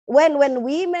when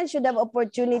women should have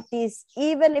opportunities,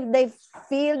 even if they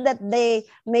feel that they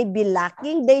may be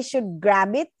lacking, they should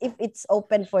grab it if it's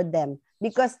open for them.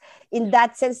 Because in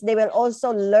that sense, they will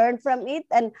also learn from it.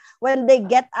 And when they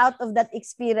get out of that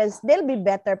experience, they'll be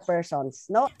better persons,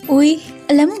 no? Uy,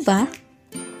 alam mo ba?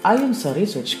 Ayon sa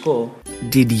research ko,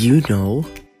 Did you know?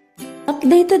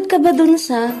 Updated ka ba dun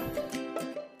sa...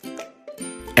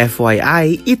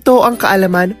 FYI, ito ang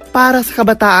kaalaman para sa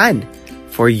kabataan.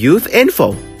 For Youth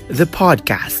Info, the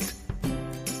podcast.